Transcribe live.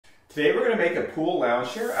Today we're going to make a pool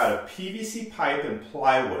lounge chair out of PVC pipe and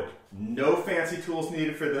plywood. No fancy tools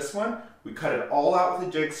needed for this one. We cut it all out with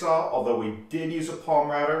a jigsaw, although we did use a palm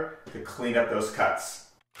router to clean up those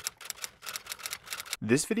cuts.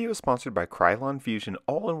 This video is sponsored by Krylon Fusion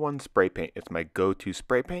all-in-one spray paint. It's my go-to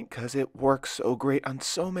spray paint because it works so great on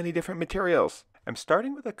so many different materials. I'm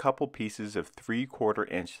starting with a couple pieces of 3/4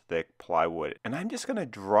 inch thick plywood, and I'm just going to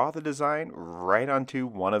draw the design right onto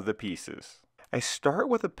one of the pieces. I start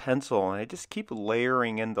with a pencil and I just keep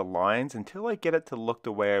layering in the lines until I get it to look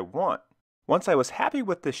the way I want. Once I was happy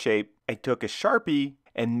with the shape, I took a Sharpie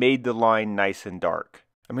and made the line nice and dark.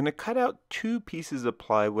 I'm going to cut out 2 pieces of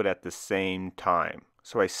plywood at the same time.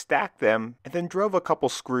 So I stacked them and then drove a couple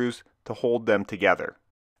screws to hold them together.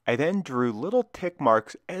 I then drew little tick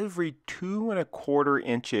marks every 2 1/4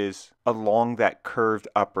 inches along that curved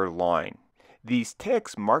upper line. These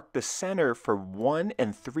ticks mark the center for 1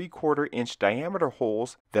 3/4 inch diameter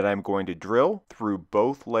holes that I'm going to drill through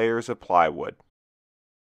both layers of plywood.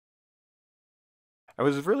 I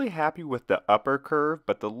was really happy with the upper curve,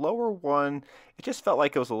 but the lower one, it just felt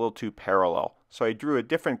like it was a little too parallel. So I drew a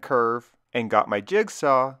different curve and got my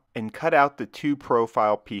jigsaw and cut out the 2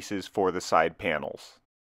 profile pieces for the side panels.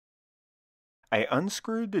 I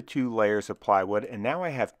unscrewed the 2 layers of plywood and now I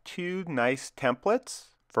have 2 nice templates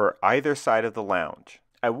for either side of the lounge.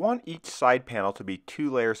 I want each side panel to be 2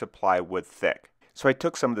 layers of plywood thick. So I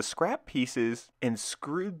took some of the scrap pieces and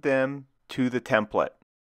screwed them to the template.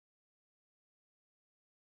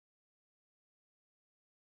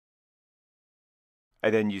 I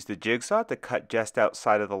then used the jigsaw to cut just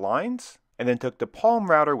outside of the lines, and then took the palm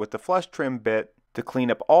router with the flush trim bit to clean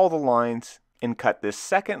up all the lines and cut this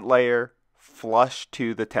second layer flush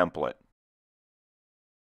to the template.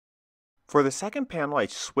 For the second panel, I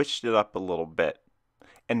switched it up a little bit,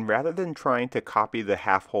 and rather than trying to copy the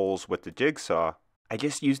half holes with the jigsaw, I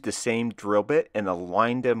just used the same drill bit and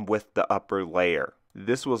aligned them with the upper layer.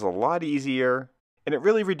 This was a lot easier, and it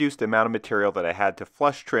really reduced the amount of material that I had to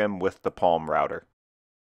flush trim with the palm router.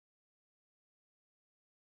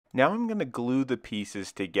 Now I'm going to glue the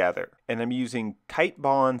pieces together, and I'm using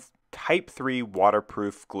Titebond Type 3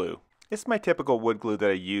 waterproof glue. It's my typical wood glue that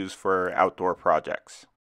I use for outdoor projects.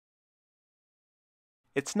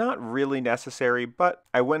 It's not really necessary, but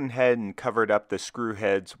I went ahead and covered up the screw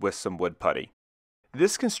heads with some wood putty.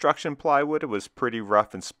 This construction plywood was pretty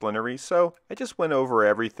rough and splintery, so I just went over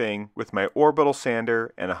everything with my orbital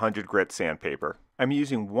sander and 100 grit sandpaper. I'm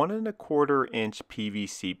using 1 1/4 inch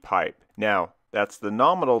PVC pipe. Now, that's the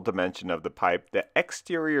nominal dimension of the pipe. The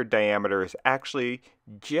exterior diameter is actually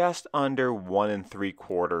just under 1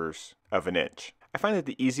 3/4 of an inch. I find that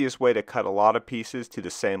the easiest way to cut a lot of pieces to the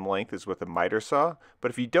same length is with a miter saw,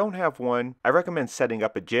 but if you don't have one, I recommend setting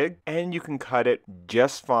up a jig, and you can cut it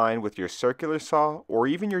just fine with your circular saw or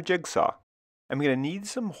even your jigsaw. I'm going to need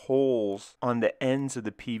some holes on the ends of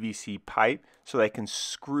the PVC pipe so that I can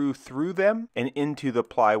screw through them and into the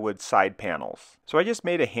plywood side panels. So I just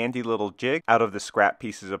made a handy little jig out of the scrap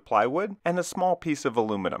pieces of plywood and a small piece of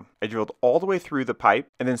aluminum. I drilled all the way through the pipe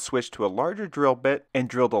and then switched to a larger drill bit and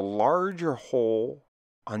drilled a larger hole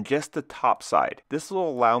on just the top side. This will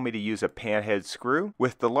allow me to use a panhead screw,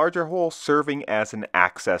 with the larger hole serving as an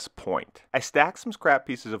access point. I stacked some scrap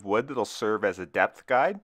pieces of wood that'll serve as a depth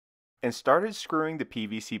guide, and started screwing the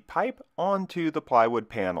PVC pipe onto the plywood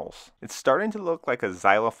panels. It's starting to look like a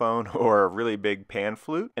xylophone or a really big pan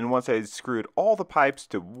flute, and once I screwed all the pipes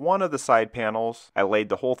to one of the side panels, I laid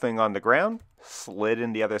the whole thing on the ground, slid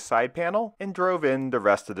in the other side panel, and drove in the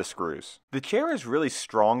rest of the screws. The chair is really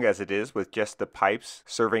strong as it is with just the pipes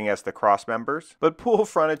serving as the cross members, but pool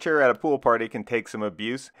furniture at a pool party can take some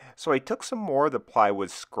abuse, so I took some more of the plywood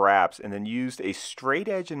scraps and then used a straight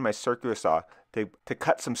edge in my circular saw to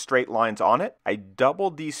cut some straight lines on it. I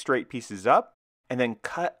doubled these straight pieces up and then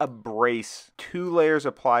cut a brace 2 layers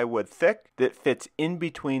of plywood thick that fits in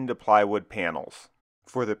between the plywood panels.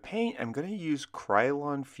 For the paint, I'm going to use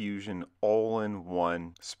Krylon Fusion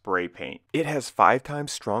all-in-one spray paint. It has 5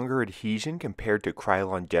 times stronger adhesion compared to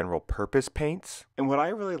Krylon general purpose paints. And what I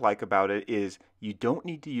really like about it is you don't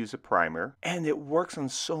need to use a primer, and it works on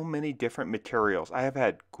so many different materials. I have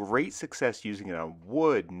had great success using it on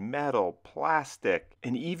wood, metal, plastic,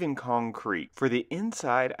 and even concrete. For the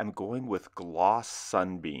inside, I'm going with gloss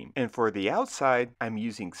sunbeam. And for the outside, I'm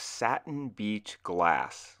using satin beach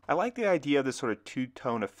glass. I like the idea of this sort of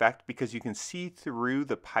two-tone effect because you can see through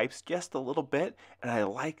the pipes just a little bit, and I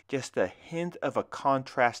like just a hint of a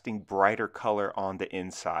contrasting brighter color on the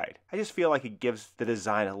inside. I just feel like it gives the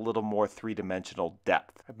design a little more three-dimensional dimensional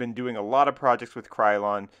depth. I've been doing a lot of projects with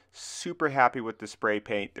Krylon, super happy with the spray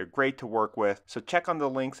paint. They're great to work with, so check on the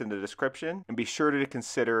links in the description and be sure to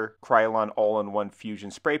consider Krylon all-in-one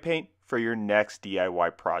fusion spray paint for your next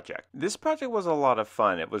DIY project. This project was a lot of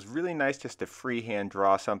fun. It was really nice just to freehand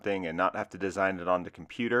draw something and not have to design it on the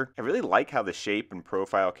computer. I really like how the shape and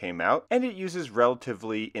profile came out, and it uses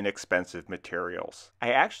relatively inexpensive materials.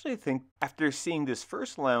 I actually think after seeing this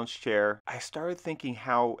first lounge chair, I started thinking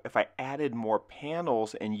how if I added more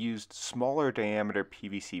panels and used smaller diameter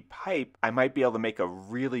PVC pipe, I might be able to make a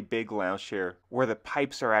really big lounge chair where the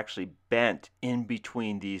pipes are actually bent in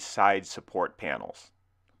between these side support panels.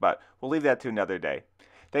 But we'll leave that to another day.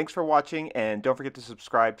 Thanks for watching, and don't forget to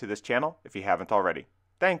subscribe to this channel if you haven't already.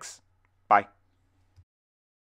 Thanks!